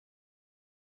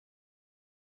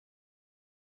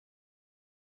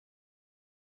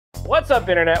What's up,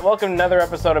 Internet? Welcome to another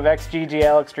episode of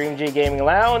XGGL, Xtreme G Gaming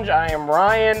Lounge. I am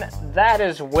Ryan, that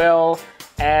is Will,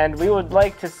 and we would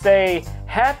like to say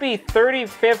happy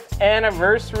 35th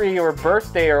anniversary or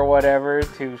birthday or whatever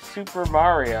to Super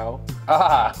Mario.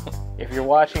 If you're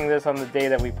watching this on the day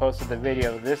that we posted the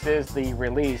video, this is the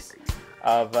release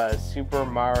of Super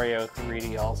Mario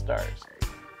 3D All-Stars.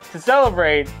 To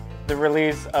celebrate the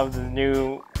release of the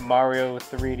new Mario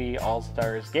 3D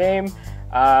All-Stars game,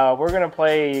 we're going to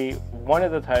play one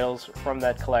of the titles from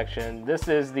that collection. This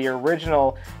is the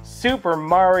original Super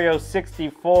Mario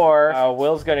 64.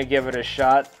 Will's going to give it a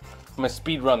shot. I'm going to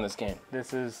speed run this game.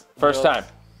 This is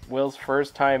Will's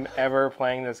first time ever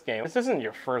playing this game. This isn't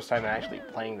your first time actually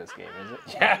playing this game, is it?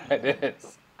 Yeah, it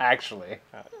is, actually.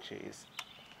 Oh, jeez.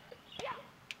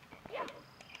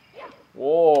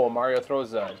 Whoa, Mario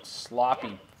throws a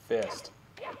sloppy fist.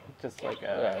 Just like a...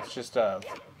 Yeah, it's just a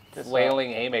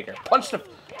flailing haymaker. Punch it!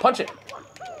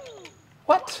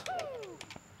 What?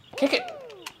 Kick it!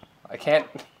 I can't...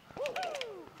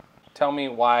 Tell me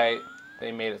why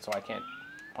they made it so I can't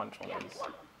punch one of these.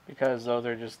 Because, though,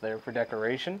 they're just there for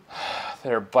decoration?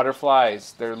 They're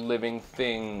butterflies. They're living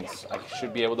things. I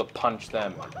should be able to punch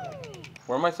them.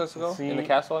 Where am I supposed to go? In the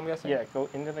castle, I'm guessing? Yeah, go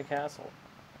into the castle.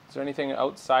 Is there anything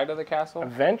outside of the castle?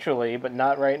 Eventually, but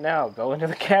not right now. Go into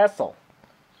the castle.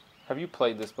 Have you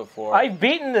played this before? I've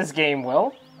beaten this game,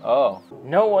 Will. Oh.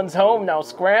 No one's home, now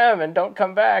scram and don't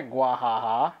come back,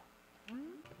 wahaha.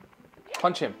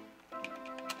 Punch him.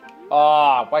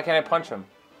 Ah, why can't I punch him?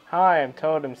 Hi, I'm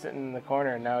Toad. I'm sitting in the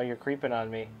corner. Now you're creeping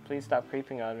on me. Please stop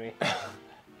creeping on me.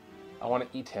 I want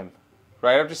to eat him.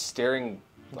 Right? I'm just staring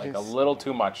like a little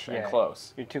too much and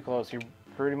close. You're too close. You're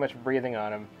pretty much breathing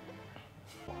on him.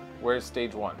 Where's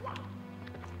stage one?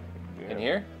 In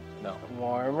here? No.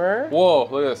 Warmer. Whoa,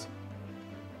 look at this.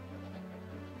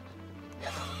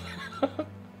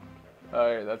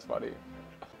 Alright, that's funny.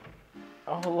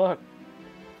 Oh, look.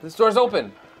 This door's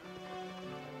open.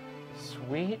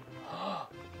 Sweet.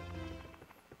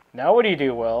 Now what do you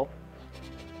do, Will?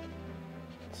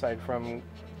 Aside from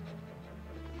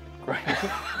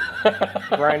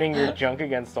grinding your junk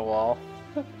against the wall.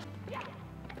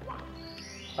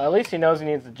 Well, at least he knows he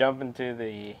needs to jump into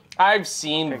the... I've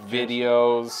seen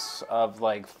videos of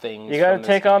like things. You gotta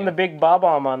take on the big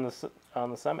bob-omb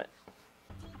on the summit.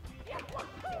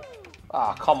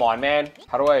 Ah, come on, man.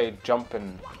 How do I jump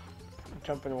and...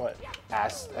 Jump in what?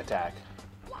 Ass attack.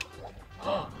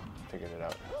 Figured it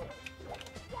out.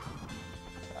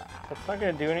 That's not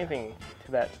gonna do anything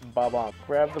to that bob-omb.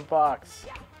 Grab the box.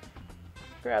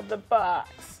 Grab the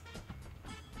box.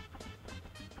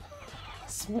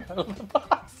 Smell the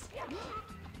box.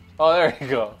 Oh, there you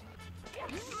go.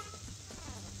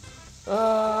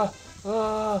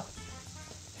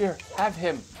 Here, have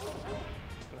him.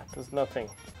 That does nothing.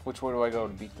 Which way do I go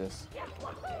to beat this?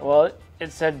 Well,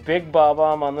 it said big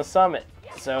bob-omb on the summit.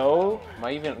 So... Am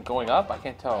I even going up? I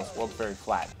can't tell. This world's very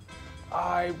flat.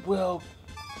 I will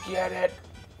get it.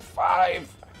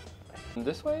 5.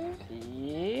 This way?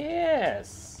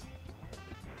 Yes.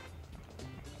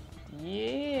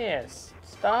 Yes.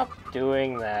 Stop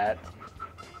doing that.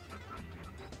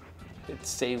 It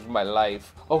saved my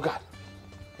life. Oh god.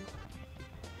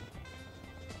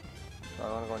 Do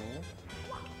I want to go in here?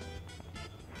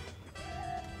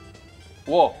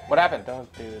 Whoa, what happened?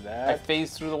 Don't do I that.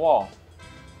 phased through the wall.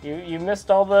 You missed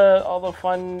all the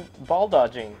fun ball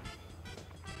dodging.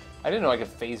 I didn't know I could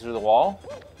phase through the wall.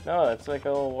 No, that's like a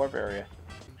little warp area.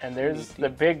 And there's the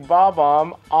big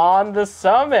bob-omb on the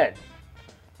summit.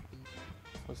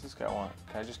 What's this guy want?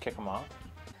 Can I just kick him off?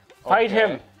 Fight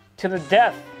him to the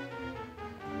death.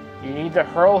 You need to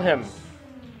hurl him.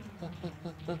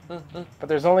 But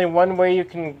there's only one way you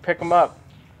can pick him up.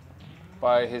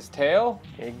 By his tail?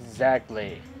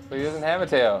 Exactly. But he doesn't have a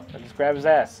tail. So just grab his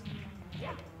ass.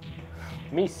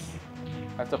 Miss.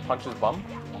 I have to punch his bum?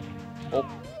 Oh.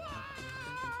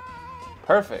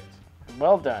 Perfect.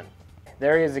 Well done.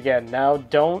 There he is again. Now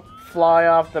don't fly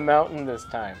off the mountain this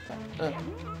time. Okay,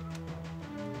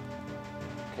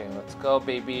 let's go,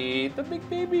 baby. The big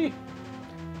baby.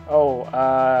 Oh,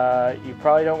 you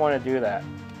probably don't want to do that.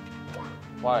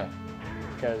 Why?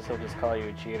 Because he'll just call you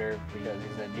a cheater because he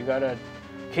said, you gotta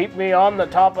keep me on the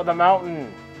top of the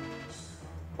mountain.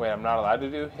 Wait, I'm not allowed to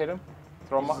hit him?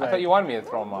 Throw him off? I thought you wanted me to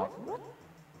throw him off.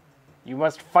 You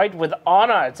must fight with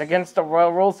honor. It's against the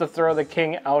royal rules to throw the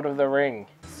king out of the ring.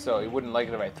 So he wouldn't like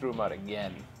it if I threw him out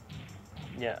again.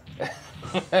 Yeah.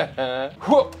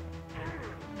 Whoop!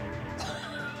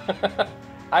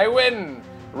 I win!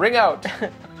 Ring out!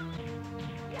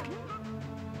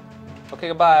 Okay,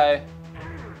 goodbye.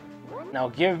 Now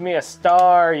give me a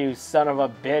star, you son of a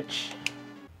bitch.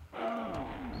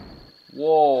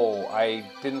 Whoa, I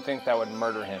didn't think that would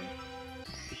murder him.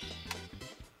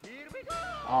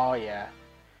 Oh yeah,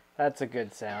 that's a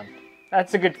good sound.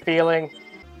 That's a good feeling.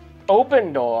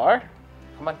 Open door.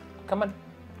 Come on, come on.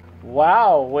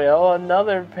 Wow, Will,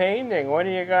 another painting. What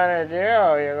are you gonna do?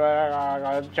 You're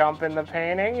gonna jump in the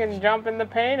painting and jump in the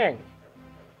painting.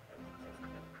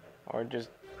 Or just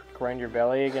grind your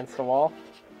belly against the wall.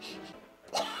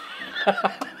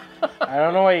 I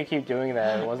don't know why you keep doing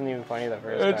that. It wasn't even funny the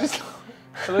first time.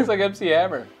 It looks like MC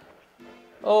Hammer.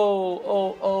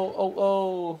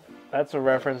 Oh. That's a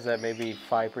reference that maybe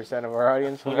 5% of our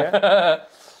audience will get.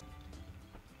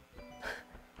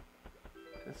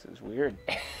 This is weird.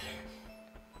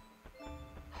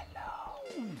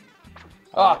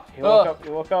 Ah, he woke up. He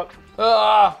woke up.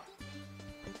 Ah!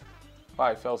 Wow,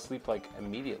 I fell asleep like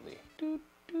immediately.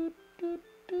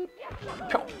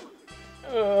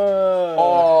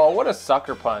 Oh, what a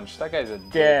sucker punch. That guy's a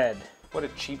dead. What a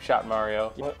cheap shot,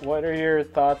 Mario. What are your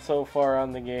thoughts so far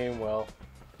on the game, Will?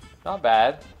 Not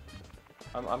bad.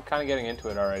 I'm kind of getting into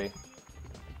it already.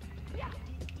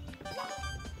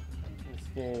 This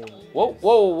game. Whoa.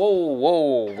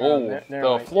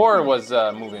 The floor was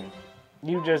moving.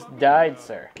 You just died,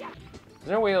 sir. Is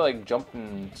there a way to like jump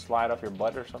and slide off your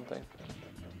butt or something?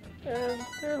 There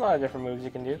are a lot of different moves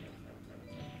you can do.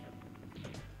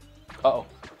 Uh-oh.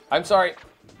 I'm sorry.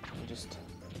 I'm just...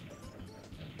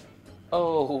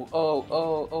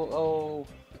 Oh.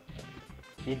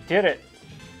 You did it.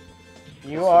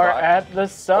 You are at the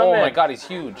summit. Oh my god, he's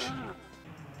huge.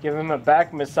 Give him a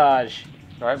back massage.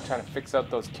 Alright, I'm trying to fix out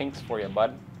those kinks for you,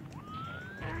 bud.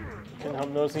 Can't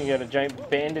help noticing you got a giant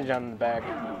bandage on the back.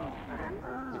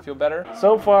 You feel better?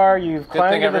 So far, you've Good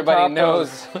climbed thing to the top everybody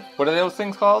knows. What are those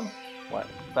things called? What?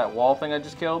 That wall thing I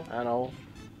just killed? I don't know.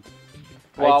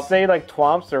 Well, I'd say like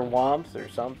twomps or womps or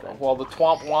something. Well, the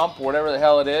twomp womp, whatever the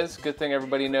hell it is, good thing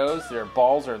everybody knows their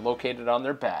balls are located on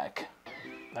their back.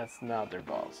 That's not their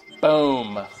balls.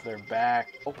 Boom. It's their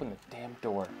back. Open the damn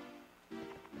door.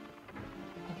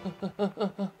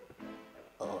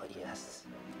 Oh, yes.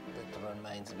 That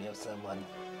reminds me of someone.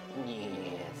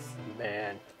 Yes.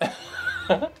 Man.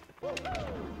 There's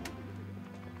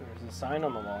a sign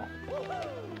on the wall.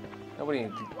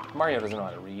 Mario doesn't know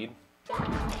how to read.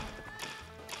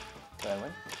 Did I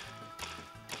win?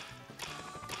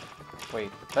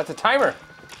 Wait, that's a timer!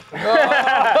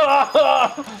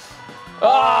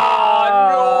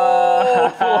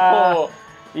 Oh,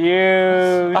 no!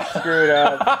 You screwed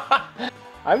up.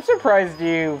 I'm surprised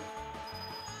you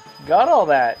got all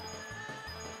that,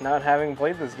 not having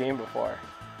played this game before.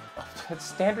 It's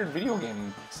standard video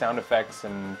game sound effects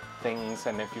and things,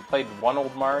 and if you played one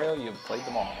old Mario, you've played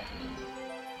them all.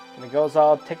 And it goes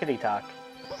all tickety-tock.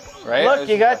 Right? Look,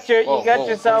 you got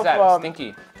yourself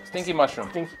Stinky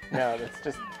mushroom. No, that's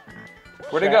just.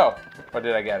 Where'd it go? Or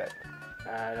did I get it?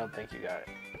 I don't think you got it.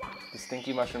 The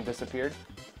stinky mushroom disappeared?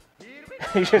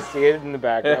 You just see it in the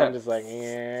background, just like,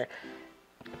 yeah.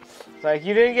 It's like,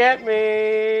 you didn't get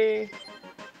me.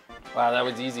 Wow, that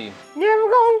was easy. Never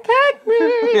gonna catch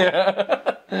me.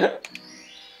 Yeah.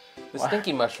 The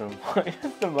stinky mushroom. Why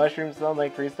does the mushroom sound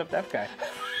like greased up deaf guy?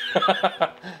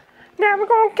 Never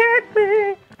gonna catch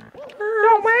me.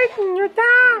 Don't wait in your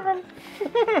time.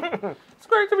 It's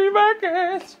great to be back,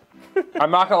 guys.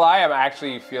 I'm not gonna lie, I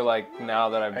actually feel like now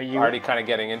that I'm already kind of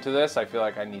getting into this, I feel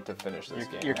like I need to finish this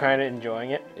game. You're kind of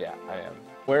enjoying it? Yeah, I am.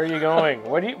 Where are you going?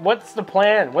 What's the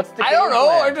plan? What's the I don't know,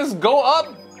 plan? I just go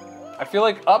up. I feel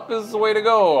like up is the way to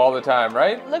go all the time,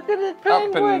 right? Look at it,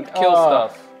 penguin. Up and kill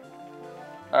stuff.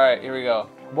 All right, here we go.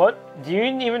 What? Do you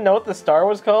even know what the star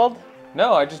was called?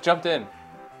 No, I just jumped in.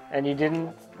 And you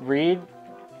didn't read?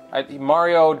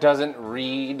 Mario doesn't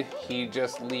read, he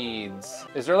just leads.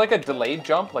 Is there like a delayed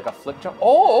jump, like a flip jump?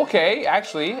 Oh, okay,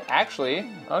 actually,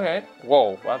 okay.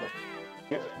 Whoa, wow.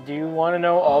 Do you want to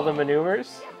know all the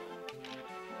maneuvers?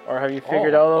 Or have you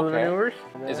figured out all the maneuvers?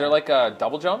 Is there like a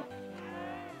double jump?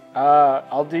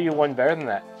 I'll do you one better than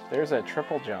that. There's a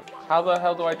triple jump. How the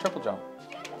hell do I triple jump?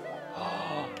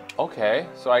 Okay,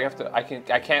 so I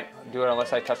can't do it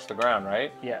unless I touch the ground,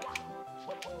 right? Yeah.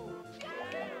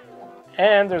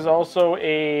 And there's also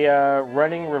a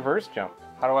running reverse jump.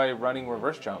 How do I running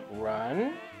reverse jump?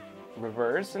 Run,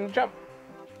 reverse, and jump.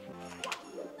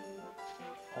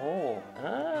 Oh.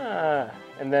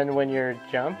 And then when you're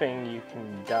jumping, you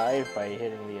can dive by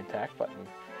hitting the attack button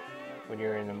when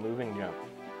you're in a moving jump.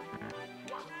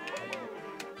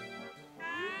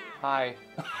 Hi.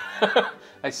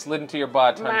 I slid into your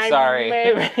butt. I'm My sorry.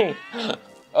 baby.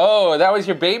 Oh, that was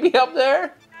your baby up there?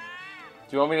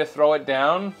 Do you want me to throw it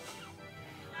down?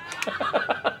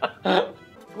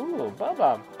 Ooh,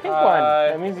 Bubba. Pink Hi. one.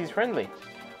 That means he's friendly.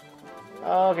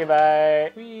 Okay,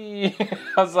 bye. Whee.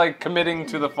 I was like committing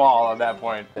to the fall at that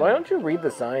point. Why don't you read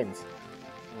the signs?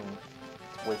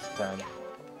 Waste of time.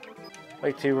 I'd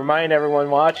like to remind everyone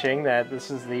watching that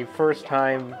this is the first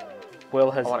time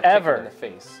Will has I want to kick him in ever the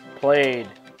face. played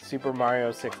Super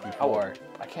Mario 64. Oh,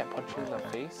 I can't punch you in the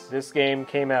face? This game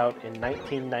came out in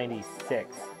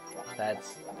 1996.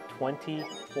 That's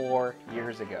 24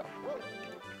 years ago.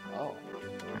 Oh.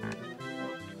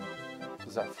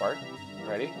 Is that fart?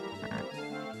 Ready?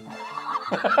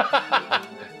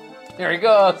 Here he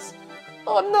goes.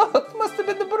 Oh no, it must have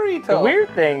been the burrito. The weird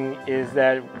thing is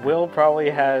that Will probably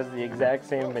has the exact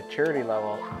same maturity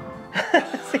level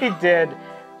as he did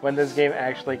when this game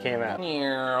actually came out.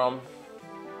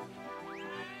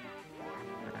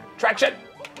 Traction!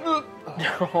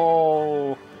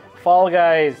 Oh, Fall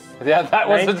Guys. Yeah, that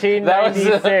was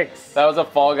 1996. that was a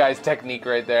Fall Guys technique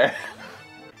right there.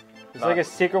 It's like a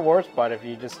secret warp spot if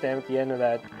you just stand at the end of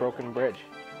that broken bridge.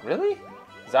 Really?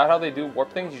 Is that how they do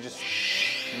warp things? You just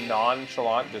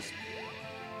nonchalant, just...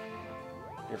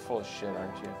 You're full of shit,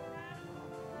 aren't you?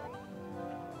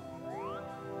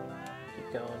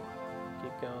 Keep going.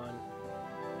 Keep going.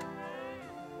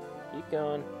 Keep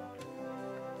going.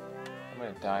 I'm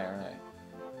gonna die, aren't I?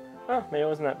 Oh, maybe it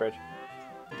wasn't that bridge.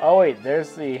 Oh wait,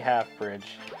 there's the half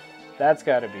bridge. That's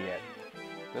gotta be it.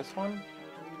 This one?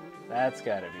 That's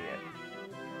gotta be it.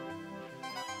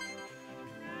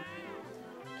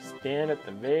 Stand at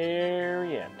the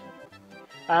very end.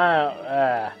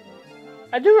 I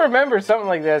do remember something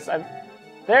like this.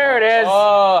 There it is.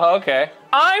 Oh, okay.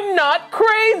 I'm not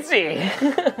crazy.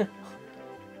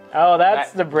 Oh,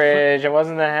 that's the bridge. It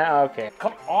wasn't the okay.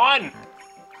 Come on,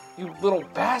 you little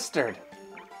bastard.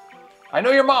 I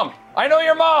know your mom. I know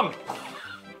your mom.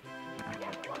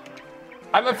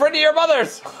 I'm a friend of your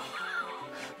mother's.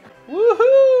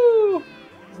 Woohoo!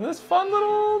 Isn't this fun,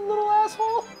 little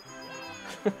asshole?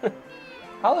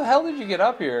 How the hell did you get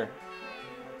up here?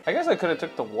 I guess I could have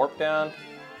took the warp down.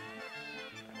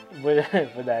 Would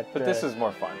that? But this is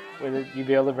more fun. Would you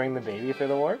be able to bring the baby through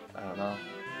the warp? I don't know.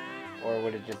 Or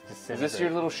would it just disintegrate? Is this your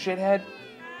little shithead?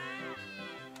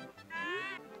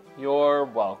 You're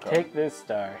welcome. Take this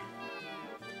star.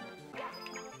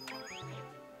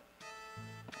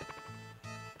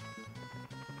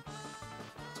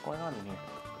 What's going on in here?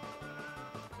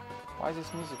 Why is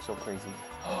this music so crazy?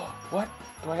 What?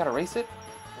 Do I gotta race it?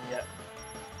 Yeah.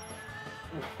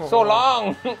 So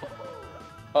long!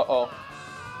 Uh-oh.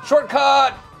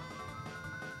 Shortcut!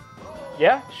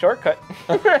 Yeah, shortcut.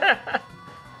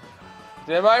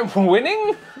 Am I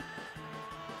winning?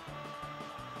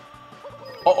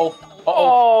 Uh-oh. Uh-oh.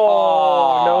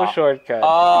 Oh, no shortcut.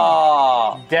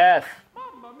 Ah. Death.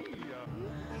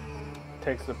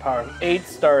 Takes the power of 8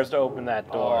 stars to open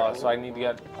that door. Oh, so I need to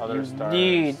get other stars.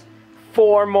 Need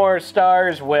 4 more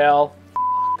stars, Will.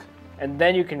 And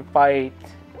then you can fight.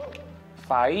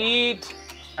 Fight!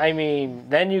 I mean,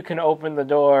 then you can open the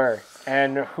door,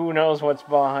 and who knows what's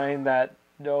behind that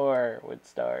door with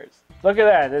stars. Look at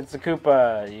that, it's a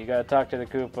Koopa. You gotta talk to the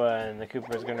Koopa, and the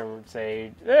Koopa's gonna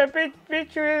say,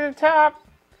 beat you to the top!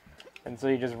 And so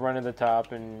you just run to the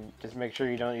top, and just make sure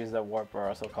you don't use that warp, or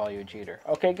else he'll call you a cheater.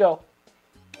 Okay, go.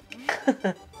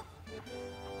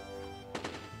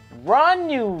 Run,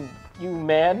 you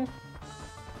man!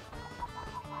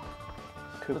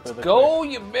 Koopa Let's go,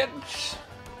 you bitch!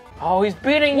 Oh, he's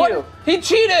beating What? you! He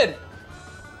cheated!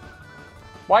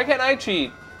 Why can't I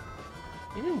cheat?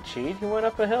 He didn't cheat. He went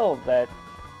up a hill that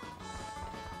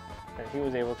he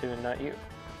was able to, and not you.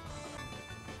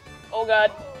 Oh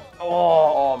God!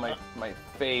 Oh, my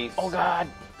face. Oh God!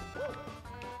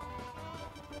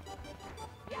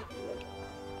 Did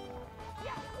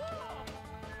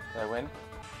I win?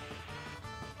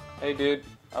 Hey, dude.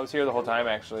 I was here the whole time,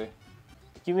 actually.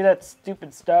 Give me that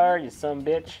stupid star, you son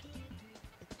bitch.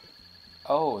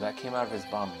 Oh, that came out of his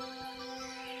bum.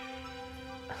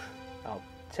 I'll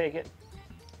take it.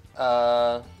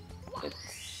 It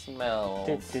smells.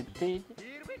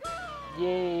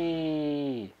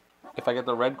 Yay! If I get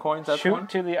the red coins, that's Shoot one?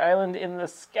 to the island in the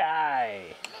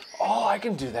sky. Oh, I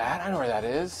can do that. I know where that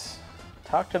is.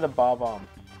 Talk to the Bob-omb.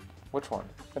 Which one?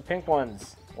 The pink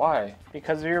ones. Why?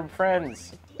 Because they're your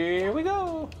friends. Here we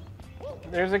go.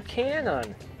 There's a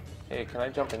cannon. Hey, can I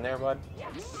jump in there, bud?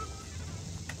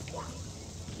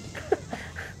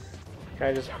 Can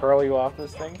I just hurl you off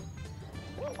this thing?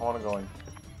 I want to go in.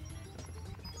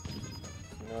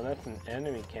 No, that's an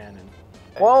enemy cannon.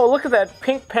 Whoa, look at that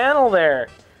pink panel there.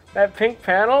 That pink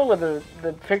panel with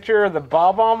the picture of the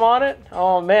Bob-omb on it.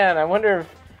 Oh man, I wonder if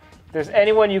there's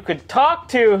anyone you could talk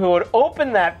to who would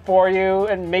open that for you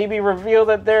and maybe reveal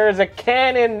that there is a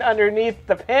cannon underneath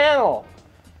the panel.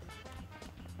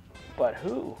 But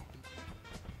who?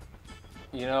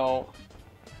 You know,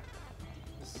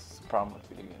 this is the problem with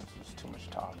video games. There's too much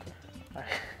talk.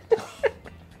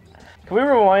 Can we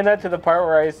rewind that to the part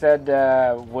where I said,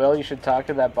 Will, you should talk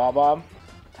to that Bob-omb?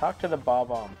 Talk to the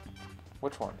Bob-omb.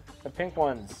 Which one? The pink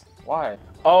ones. Why?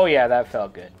 Oh yeah, that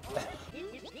felt good.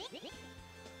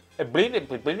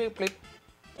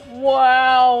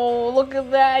 Wow, look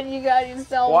at that. You got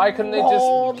yourself. Why couldn't they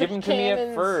just give them to me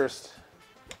at first?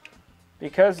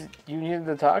 Because you needed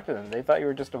to talk to them. They thought you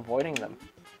were just avoiding them.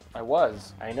 I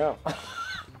was. I know.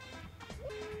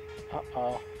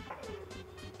 Uh-oh.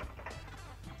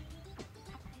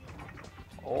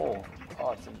 Oh,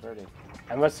 it's inverted.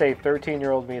 I must say,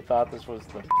 13-year-old me thought this was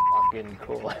the fucking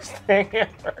coolest thing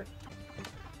ever.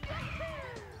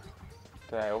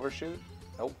 Did I overshoot?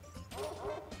 Nope.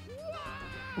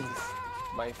 Oof,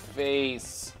 my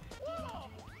face.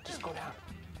 Just go down.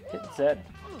 Hit Z.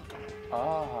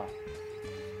 Ah.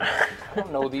 I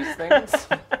don't know these things.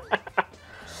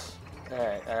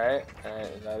 Alright.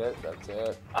 Is that it? That's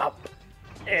it. Up.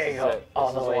 There you go.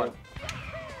 All the way.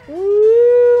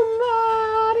 Woo,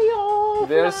 Mario!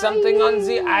 There's something on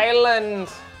the island.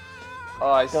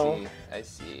 Oh, I see.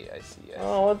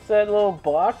 Oh, what's that little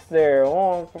box there?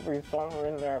 Oh, could be something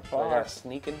in there. I gotta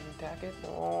sneak and attack it?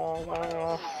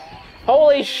 Oh,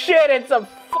 holy shit, it's a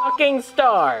fucking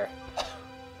star!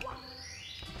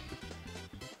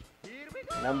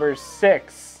 Number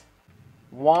 6.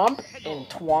 Womp and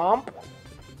Twomp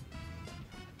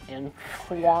and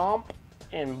Flomp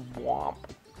and Womp.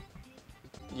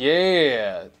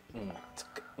 Yeah! Hey,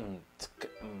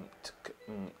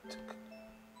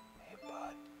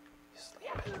 bud. You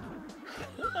sleeping?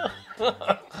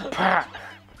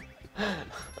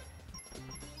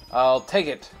 I'll take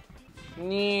it. How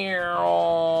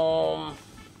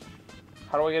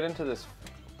do I get into this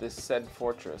said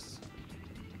fortress?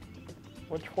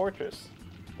 Which fortress?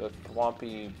 The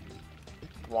thwompy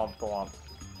thwomp.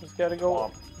 Just gotta go.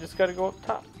 Womp. Just gotta go up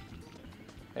top.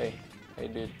 Hey,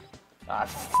 dude. Ah,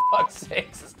 fuck's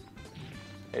sakes.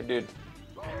 Hey, dude.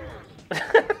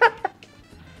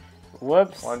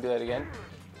 Whoops. Want to do that again?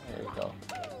 There you go.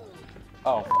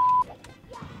 Oh.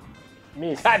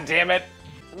 Miss. God damn it.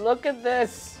 Look at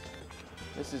this.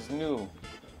 This is new.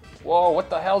 Whoa, what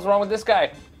the hell's wrong with this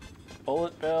guy?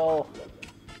 Bullet bill.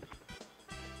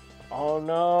 Oh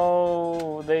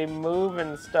no, they move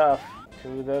and stuff.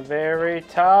 To the very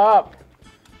top.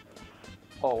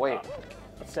 Oh, wait.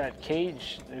 What's that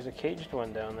cage? There's a caged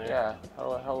one down there. Yeah. How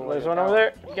do I There's get one that over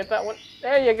there. Get that one.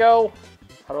 There you go.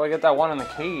 How do I get that one in the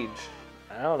cage?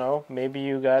 I don't know. Maybe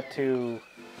you got to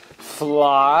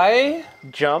fly,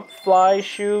 jump, fly,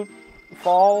 shoot,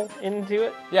 fall into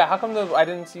it. Yeah. How come I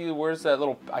didn't see? Where's that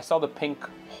little? I saw the pink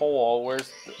hole.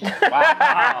 Where's?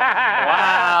 Wow.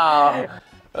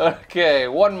 Okay,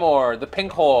 one more. The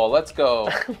pink hole. Let's go.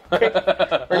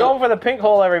 We're going for the pink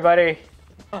hole, everybody.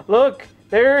 Look,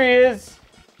 there he is.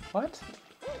 What?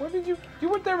 Where did you? You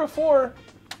weren't there before.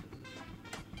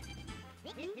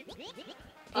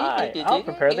 I'll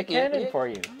prepare the cannon for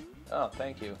you. Oh,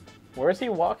 thank you. Where's he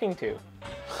walking to?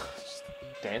 Just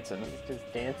dancing. He's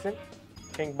just dancing.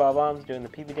 Pink Bob-omb's doing the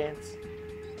pee-pee dance.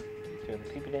 Doing the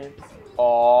pee-pee dance.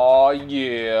 Oh,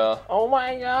 yeah. Oh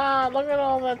my god, look at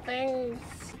all the things.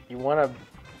 You want to,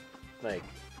 like,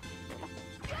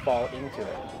 fall into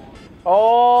it. Oh!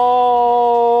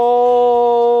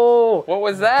 What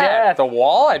was that? Death. The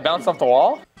wall? I bounced off the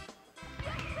wall?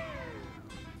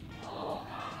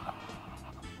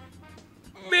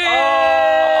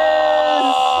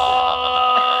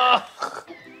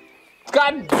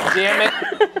 God damn it.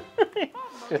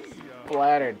 Just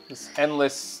splattered. Just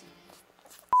endless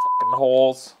fucking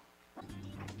holes.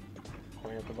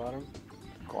 Going at the bottom.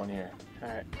 Going here.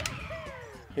 Alright.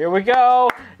 Here we go.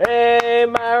 Hey,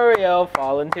 Mario,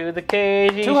 fall into the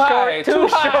cage. He's Too high, short, too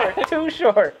high. too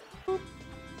short.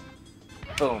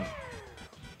 Boom.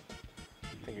 I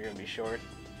think you're going to be short.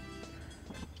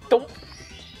 Don't.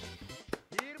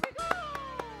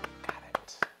 Got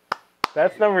it.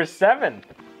 That's number 7.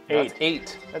 8. That's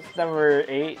 8. That's number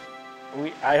 8.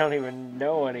 I don't even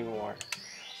know anymore.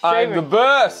 I'm the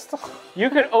best. You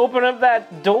could open up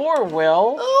that door,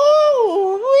 Will.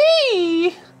 Ooh,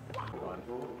 wee.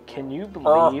 Can you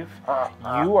believe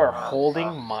you are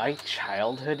holding my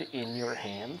childhood in your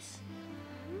hands?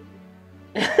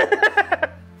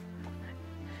 Bad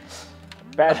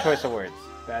choice of words.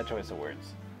 Bad choice of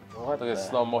words. What Look at the?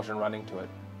 slow motion running to it.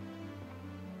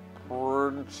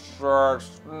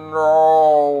 Princess,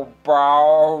 no,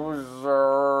 Bowser.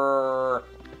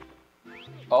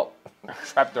 Oh,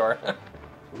 trapdoor.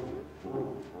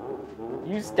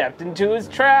 You stepped into his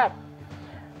trap.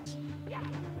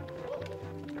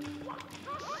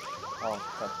 Oh,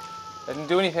 okay. That didn't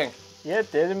do anything. Yeah,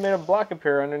 it did. It made a block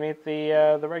appear underneath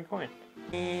the red coin.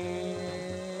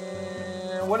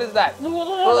 What is that?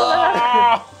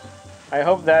 I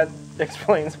hope that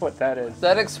explains what that is.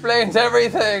 That explains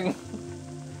everything.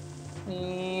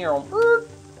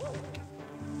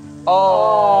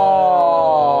 Oh.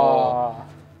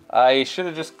 I should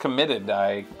have just committed.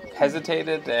 I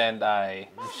hesitated and I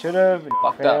should have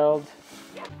failed. Up.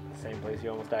 Same place you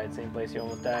almost died. Same place you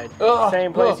almost died. Ugh.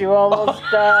 Same place you almost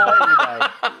died. You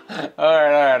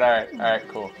died. Alright,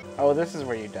 cool. Oh, this is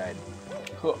where you died.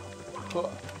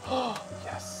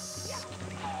 Yes.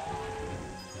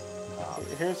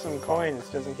 Here's some coins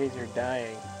just in case you're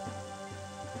dying.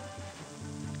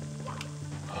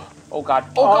 Oh god.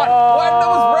 Oh god! What? That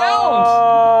was round!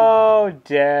 Oh,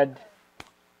 dead.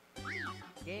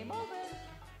 Game over.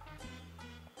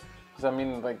 Does that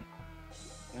mean like...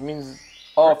 It means...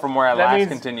 Oh, from where I last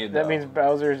continued, though. That means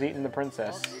Bowser's eating the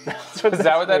princess. Is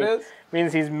that what that is?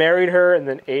 Means he's married her and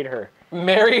then ate her.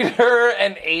 Married her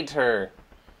and ate her.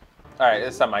 Alright,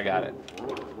 this time I got it.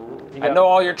 I know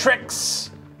all your tricks!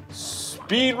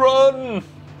 Speed run!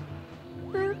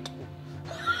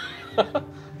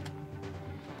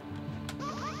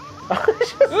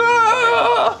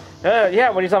 Yeah,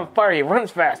 when he's on fire, he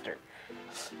runs faster.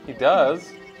 He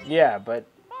does. Yeah, but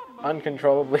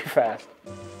uncontrollably fast.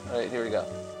 Alright, here we go.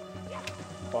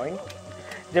 Boink.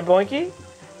 The boinky?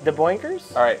 The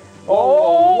boinkers? Alright.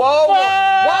 Oh, whoa!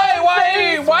 Why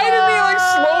didn't he like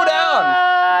slow down?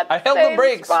 I held the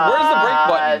brakes. Where's the brake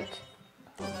button?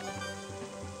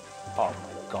 Oh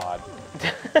my god.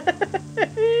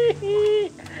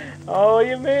 Oh,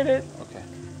 you made it. Okay.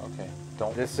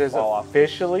 Don't This is fall off.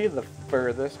 officially the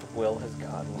furthest Will has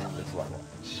gotten on this level.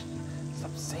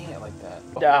 Stop saying it like that.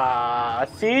 Ah,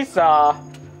 seesaw.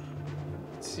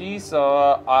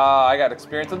 Seesaw. I got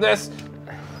experience with this.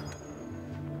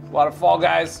 A lot of Fall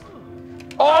Guys.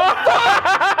 Oh,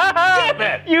 damn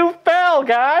it! You fell,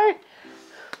 guy.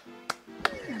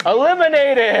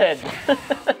 Eliminated.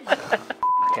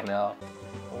 Fucking hell.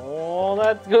 Oh,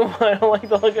 that's Goomba. I don't like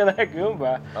the look of that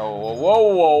Goomba. Oh,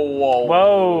 whoa.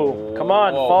 Whoa. Come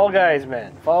on, Whoa. Fall Guys,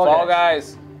 man. Fall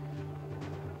Guys.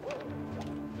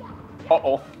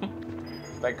 Uh-oh.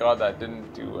 Thank God that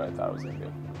didn't do what I thought it was going to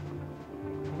do.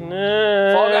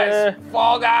 Fall Guys!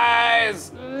 Fall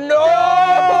Guys! No!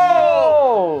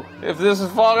 If this was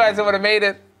Fall Guys, I would have made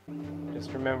it.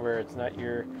 Just remember, it's not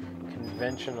your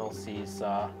conventional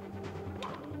seesaw.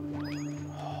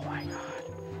 Oh my god.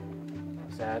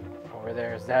 Is that over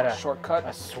there? Is that a shortcut?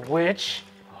 A switch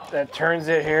that turns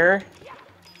it here?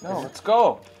 No, let's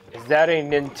go. Is that a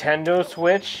Nintendo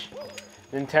Switch?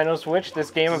 Nintendo Switch.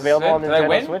 This game available on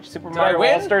Nintendo Switch. Super Mario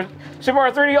All-Stars. Super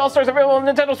Mario 3D All-Stars available on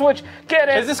Nintendo Switch. Get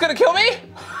it! Is this gonna kill me?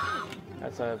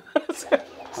 That's a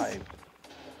pipe.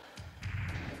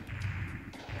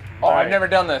 Oh, I've never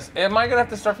done this. Am I gonna have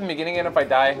to start from the beginning again if I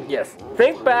die? Yes.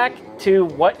 Think back to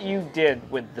what you did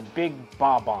with the big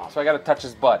bomb. So I gotta touch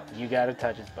his butt. You gotta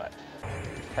touch his butt.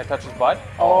 Can I touch his butt?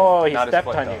 Oh, he not stepped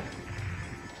his foot, on you.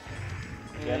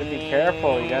 You gotta be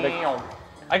careful. You gotta.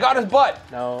 I got his butt.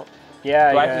 No.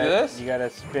 Yeah. Do I have to do this? You gotta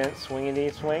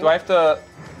swingity swing. Do I have to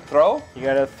throw? You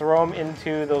gotta throw them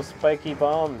into those spiky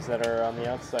bombs that are on the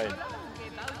outside.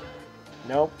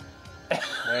 Nope.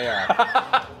 There you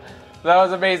are. That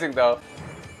was amazing, though.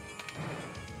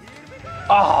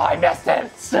 Oh, I messed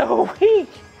it. So weak.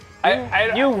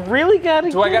 You really gotta.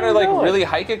 Do I gotta like really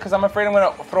hike it? Cause I'm afraid I'm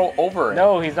gonna throw over it.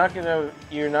 No, he's not gonna.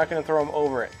 You're not gonna throw him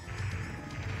over it.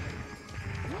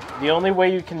 The only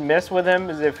way you can miss with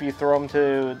him is if you throw him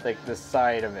to like the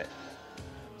side of it.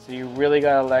 So you really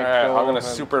gotta let go. I'm gonna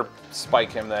super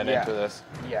spike him then into this.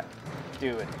 Yeah.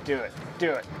 Do it.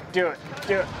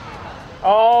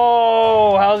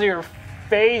 Oh, how's your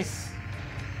face?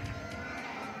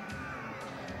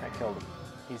 I killed him.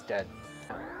 He's dead.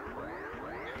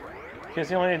 Because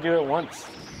he only had to do it once.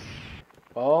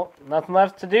 Well, nothing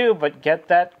left to do but get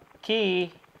that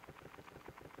key.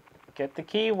 Get the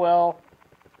key, Will.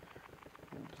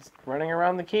 Just running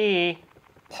around the key.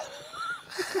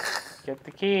 Get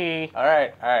the key. All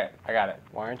right, I got it.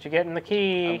 Why aren't you getting the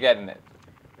key? I'm getting it.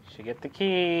 You should get the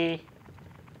key.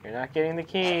 You're not getting the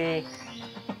key.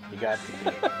 You got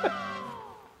the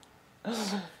key.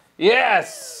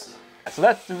 Yes! So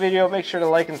that's the video. Make sure to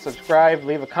like and subscribe.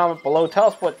 Leave a comment below. Tell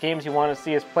us what games you want to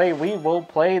see us play. We will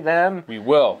play them. We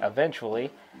will. Eventually.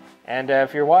 And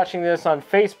if you're watching this on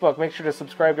Facebook, make sure to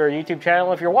subscribe to our YouTube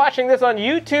channel. If you're watching this on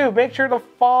YouTube, make sure to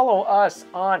follow us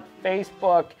on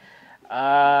Facebook.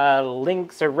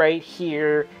 Links are right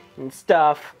here and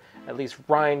stuff. At least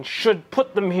Ryan should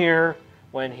put them here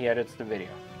when he edits the video.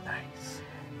 Nice.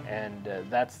 And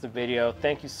that's the video.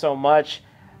 Thank you so much.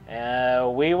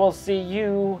 We will see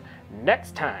you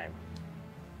next time.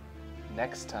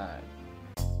 Next time.